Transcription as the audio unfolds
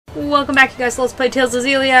Welcome back, you guys. Let's play Tales of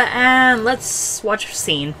Xillia, and let's watch a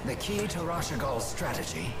scene. The key to Rashagal's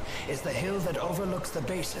strategy is the hill that overlooks the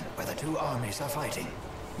basin where the two armies are fighting.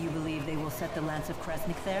 You believe they will set the Lance of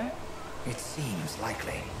Kresnik there? It seems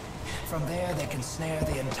likely. From there, they can snare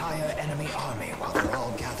the entire enemy army while they're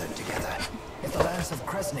all gathered together. If the Lance of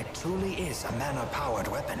Kresnik truly is a mana-powered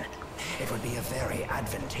weapon, it would be a very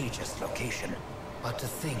advantageous location. But to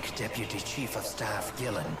think Deputy Chief of Staff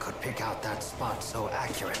Gillen could pick out that spot so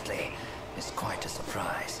accurately is quite a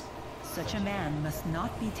surprise. Such a man must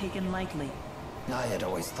not be taken lightly. I had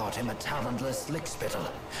always thought him a talentless lickspittle,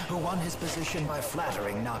 who won his position by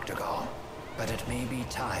flattering Nocturgal. But it may be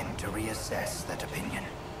time to reassess that opinion.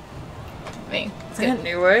 Let's get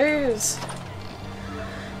new ways.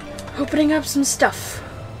 Opening up some stuff.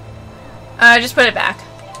 Just put it back.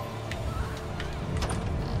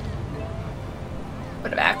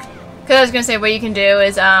 Put it back. Because I was gonna say what you can do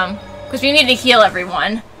is, because we need to heal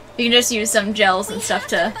everyone. You can just use some gels and stuff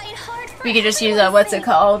to. We could just use what's it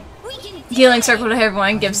called? Healing circle to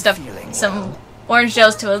everyone. Give stuff some orange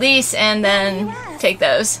gels to Elise, and then take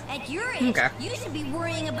those. Okay.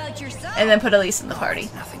 And then put Elise in the party.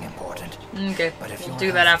 Nothing important. Okay. We'll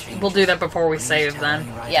do that after. We'll do that before we save then.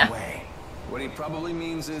 Yeah. What he probably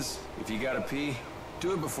means is, if you gotta pee,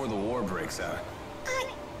 do it before the war breaks out.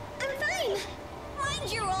 I'm fine.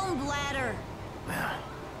 Mind your own bladder. Well,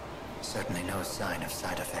 certainly no sign of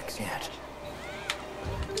side effects yet.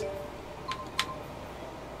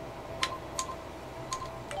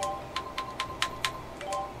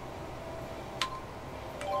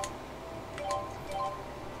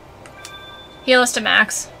 Heal us to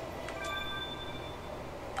max.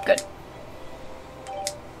 Good.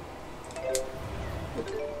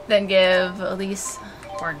 Then give Elise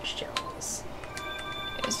Orange gels.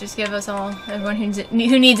 just give us all everyone who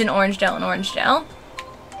needs an orange gel an orange gel.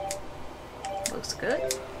 Looks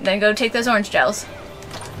good. Then go take those orange gels.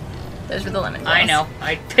 Those were the lemon gels. I know.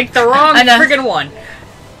 I picked the wrong friggin' one.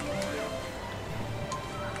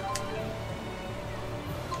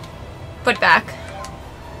 Put back.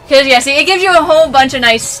 Because, yeah, see, it gives you a whole bunch of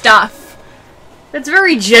nice stuff. It's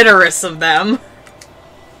very generous of them.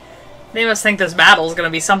 They must think this battle is gonna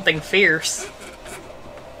be something fierce.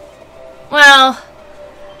 Well,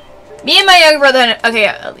 me and my younger brother, okay,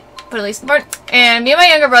 yeah, put at least in the board. And me and my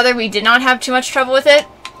younger brother, we did not have too much trouble with it.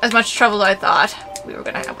 As much trouble as I thought we were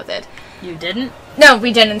gonna have with it. You didn't? No,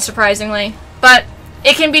 we didn't, surprisingly. But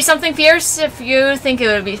it can be something fierce if you think it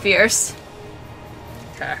would be fierce.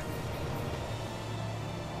 Okay.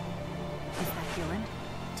 Is that Gillen?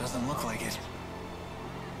 Doesn't look like it.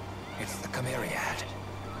 It's the Chimeriad.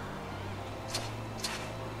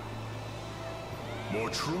 More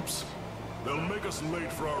troops? They'll make us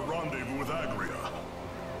late for our rendezvous with Agria.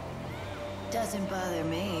 Doesn't bother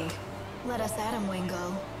me. Let us at him,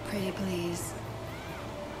 Wingul. Pretty please.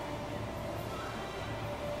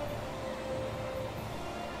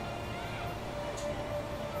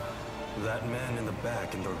 That man in the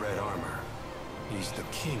back in the red armor. He's the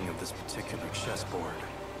king of this particular chessboard.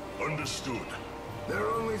 Understood. There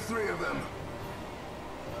are only 3 of them.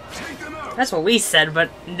 Take them out! That's what we said, but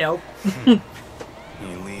nope.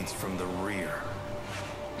 He leads from the rear.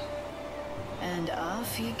 And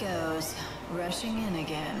off he goes, rushing in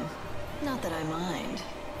again. Not that I mind.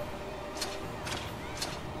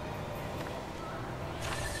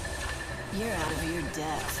 You're out of your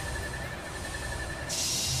depth.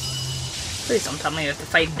 Please don't tell me we have to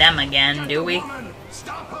fight them again, do we?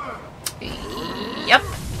 Stop her! Yep.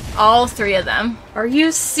 All 3 of them. Are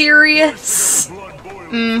you serious?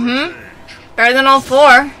 Mm-hmm. Better than all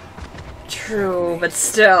 4. True, but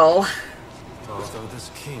still. Although this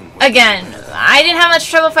king Again, I didn't have much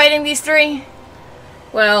trouble fighting these 3.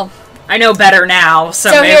 Well, I know better now, so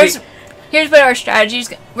So maybe... here's what our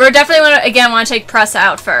strategy's. We're definitely want to take Press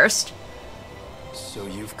out first. So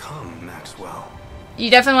you've come, Maxwell. You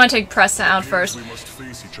definitely want to take Press out first. We must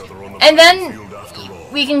face each other on the And then battlefield after all.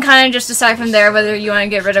 we can kind of just decide from there whether you want to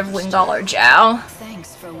get rid of Wingul or Zhao.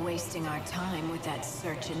 Thanks for wasting our time with that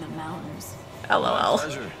search in the mountains. LOL.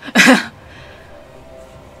 Pleasure.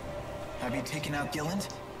 Have you taken out Gilland?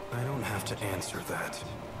 I don't have to answer that.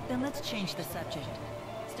 Then let's change the subject.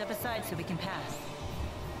 Step aside so we can pass.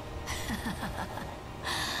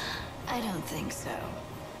 I don't think so.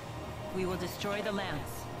 We will destroy the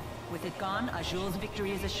Lance. With it gone, Azul's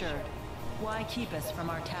victory is assured. Why keep us from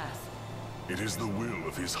our task? It is the will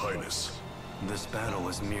of His Highness. This battle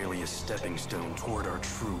is merely a stepping stone toward our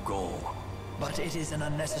true goal. But it is an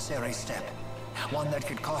unnecessary step. One that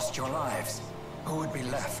could cost your lives. Who would be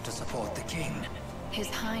left to support the king? His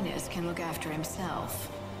Highness can look after himself.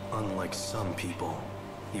 Unlike some people.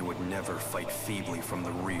 he would never fight feebly from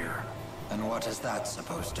the rear. And what is that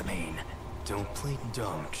supposed to mean? Don't play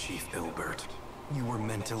dumb, Chief Ilbert. You were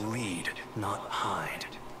meant to lead, not hide.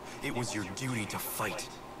 It was your duty to fight,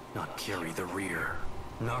 not carry the rear.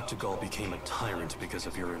 Noctigal became a tyrant because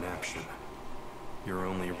of your inaction. Your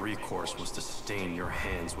only recourse was to stain your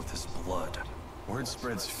hands with his blood. Word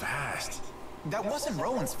spreads fast. That wasn't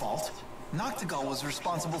Rowan's fault. Noctigal was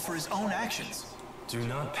responsible for his own actions. Do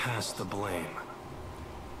not pass the blame.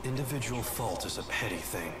 Individual fault is a petty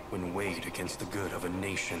thing when weighed against the good of a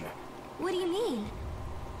nation. What do you mean?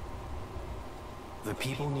 The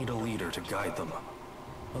people need a leader to guide them.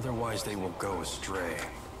 Otherwise they will go astray.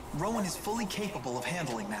 Rowan is fully capable of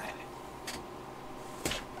handling that.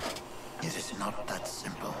 It is not that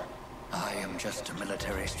simple. I am just a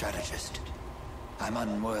military strategist. I'm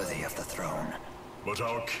unworthy of the throne. But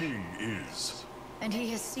our king is. And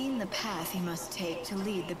he has seen the path he must take to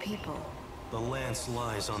lead the people. The lance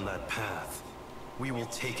lies on that path. We will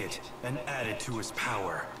take it and add it to his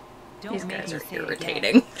power. Don't These make guys me are say it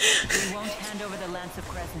irritating. again. We won't hand over the Lance of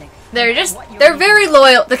Kresnik. They're very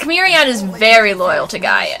loyal. The Chimeriad is very loyal to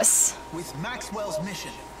Gaius. With Maxwell's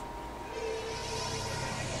mission.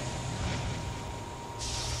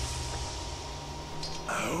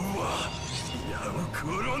 How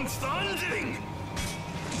good on standing!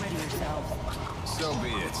 Ready yourselves. So be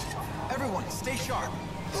it. Everyone, stay sharp.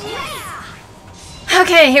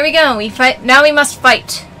 Okay, here we go. We fight. Now we must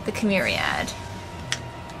fight the Chimeriad.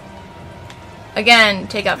 Again,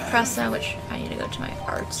 take out Pressa, which I need to go to my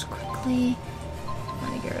arts quickly. I'm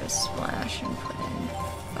gonna get a splash and put in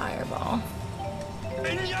Fireball.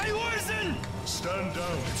 Stand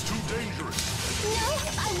down, it's too dangerous. No,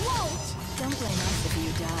 I won't. Don't blame us if you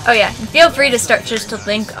die. Oh yeah, and feel free to start just to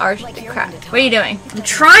link our crap. What are you doing? I'm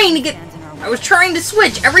trying to get. I was trying to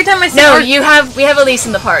switch every time I say. No, we have Elise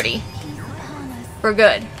in the party. We're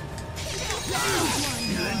good. Stay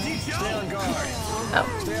on guard. Oh.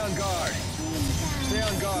 Stay on guard. Stay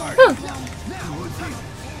on guard. Whew.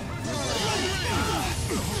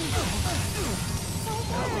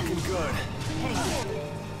 Looking good.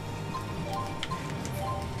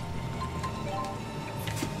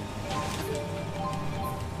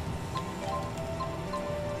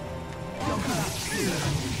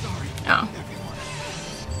 Oh.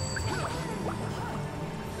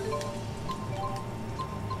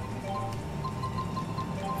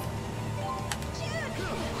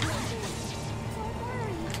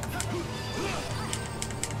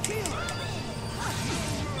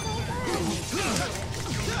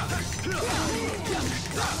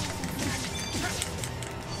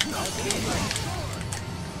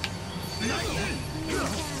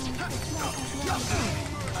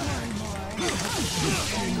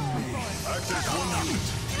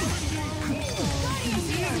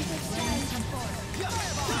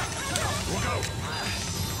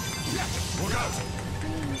 Look out!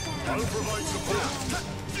 I'll provide support.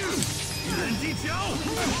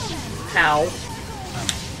 How?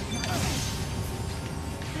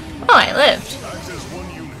 Oh, I lived.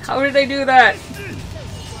 How did they do that?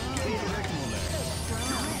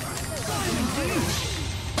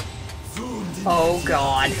 Oh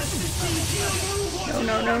god. No,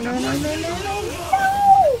 no, no, no, no, no, no,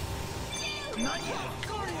 no!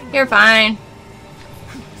 You're fine.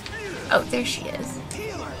 Oh, there she is.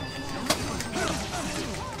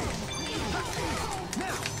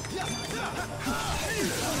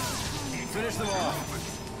 Finish them off.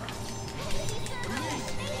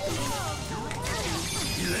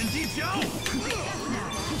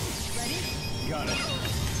 Got it.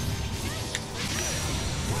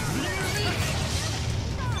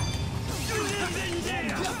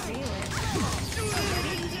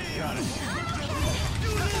 Got it.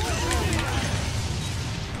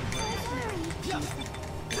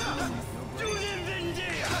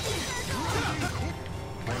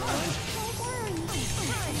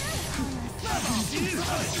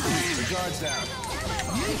 The guard's down.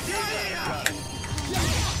 Got it.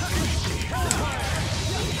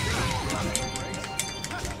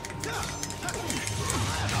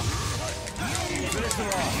 Finish them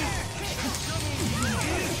off.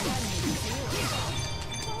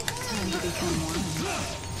 Time to become one.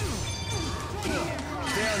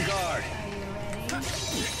 Stay on guard.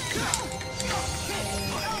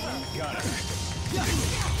 Got it.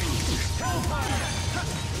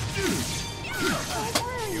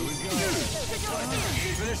 Here we go.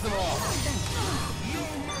 Finish them off.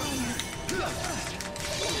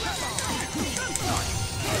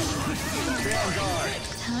 Stay on guard.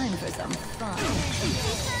 Time for some fun.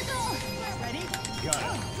 Got it.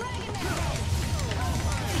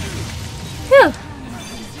 Phew.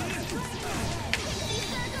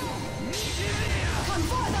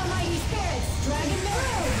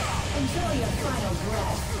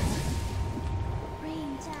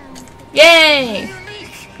 Yay!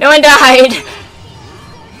 No one died!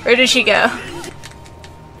 Where did she go?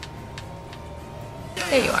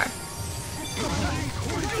 There you are.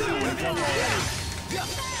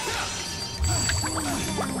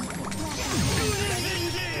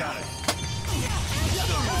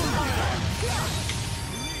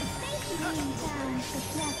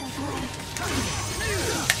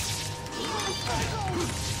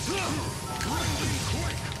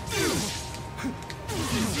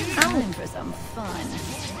 Time for some fun.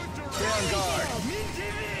 Stay on guard.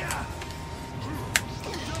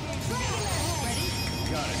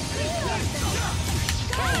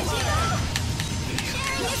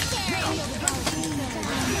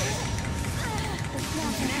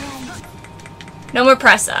 No more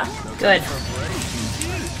pressa. Good.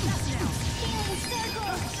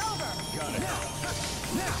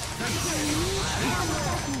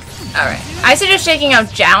 Alright. I suggest taking out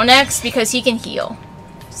Zhao next because he can heal.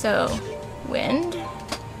 So, wind.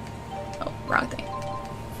 Oh, wrong thing.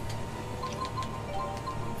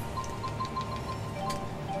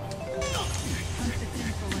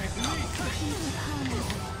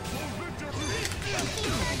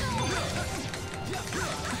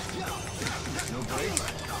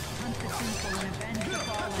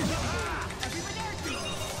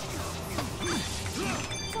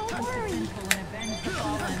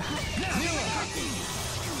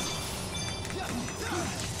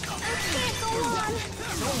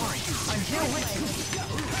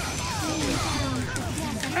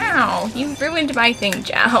 Ow, you ruined my thing,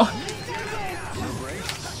 Zhao.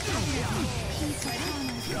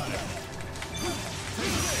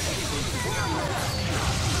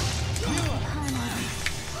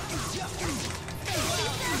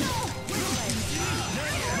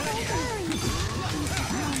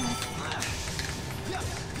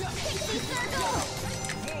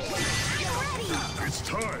 It's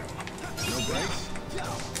time. No breaks?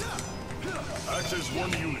 Act as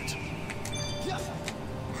one unit.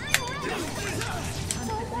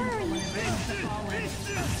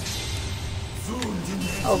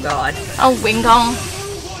 Oh god. Oh, Wingul.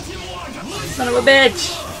 Son of a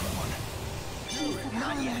bitch.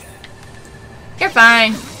 You're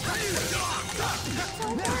fine.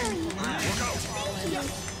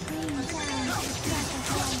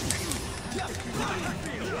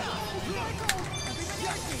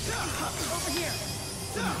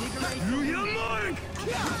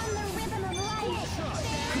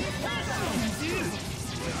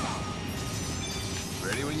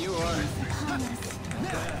 Ready when you are.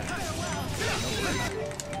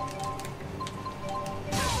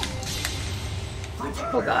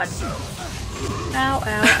 Oh god. Ow,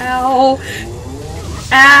 ow, ow.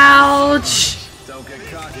 Ouch! Don't get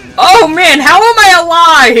cocky. Oh man, how am I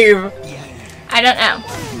alive? I don't know.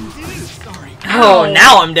 Oh,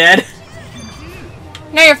 now I'm dead.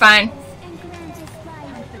 No, you're fine.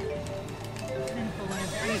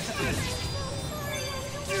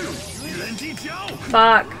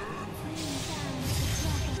 Fuck.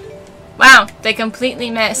 Wow, they completely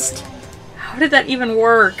missed. How did that even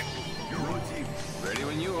work? Ready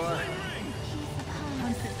when you are.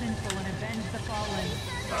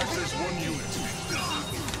 Act as one unit.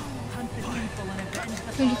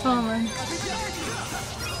 Pretty fallen.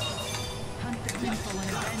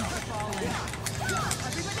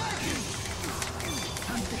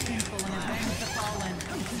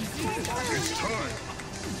 It's time.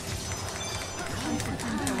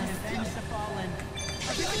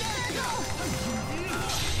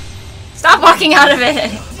 Stop walking out of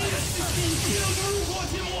it!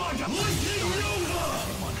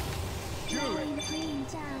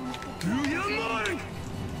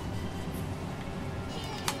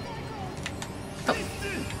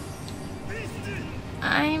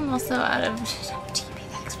 I'm also out of TP,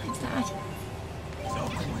 that explains that.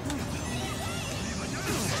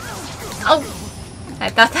 Oh! I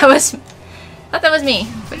thought that was me,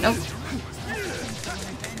 but nope.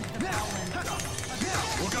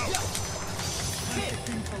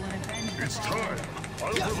 It's time.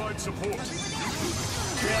 I'll provide support.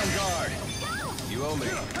 Stay on guard. You owe me.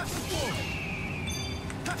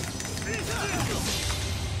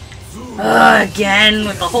 Again,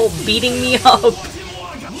 with the whole beating me up.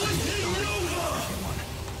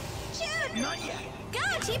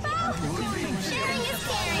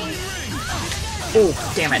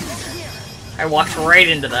 Oh, damn it. I walked right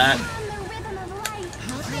into that.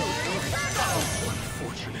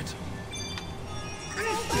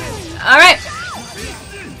 Alright!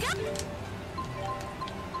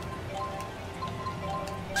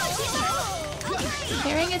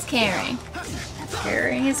 Caring is caring.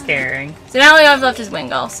 Caring is caring. So now all we have left is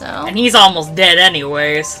Wingul, so... And he's almost dead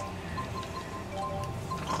anyways.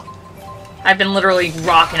 I've been literally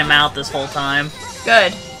rocking him out this whole time.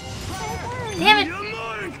 Good. Damn it!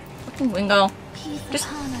 Fucking Wingul. Just...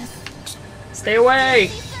 Stay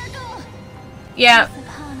away! Yeah.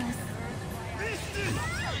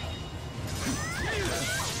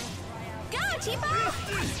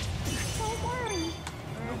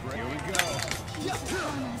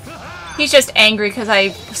 He's just angry because I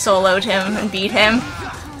soloed him and beat him.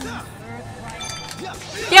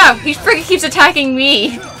 Yeah, he freaking keeps attacking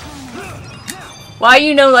me. Why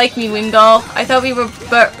you no like me, Wingul? I thought we were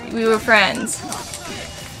friends.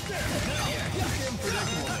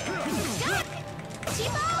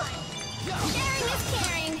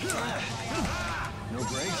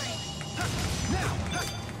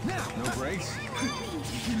 No brakes.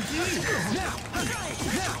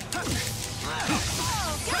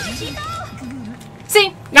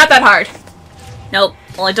 See? Not that hard. Nope.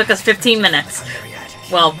 Only took us 15 minutes.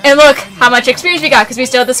 Well, and look how much experience we got because we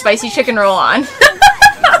still have the spicy chicken roll on.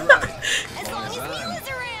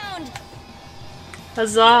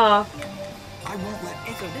 Huzzah.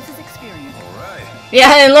 So this is experience.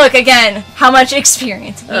 Yeah, and look again how much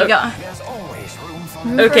experience we got.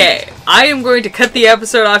 Okay, I am going to cut the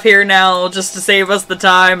episode off here now just to save us the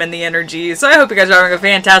time and the energy. So I hope you guys are having a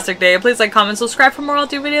fantastic day. Please like, comment, subscribe for more. I'll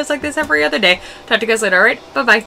do videos like this every other day. Talk to you guys later, alright? Bye-bye.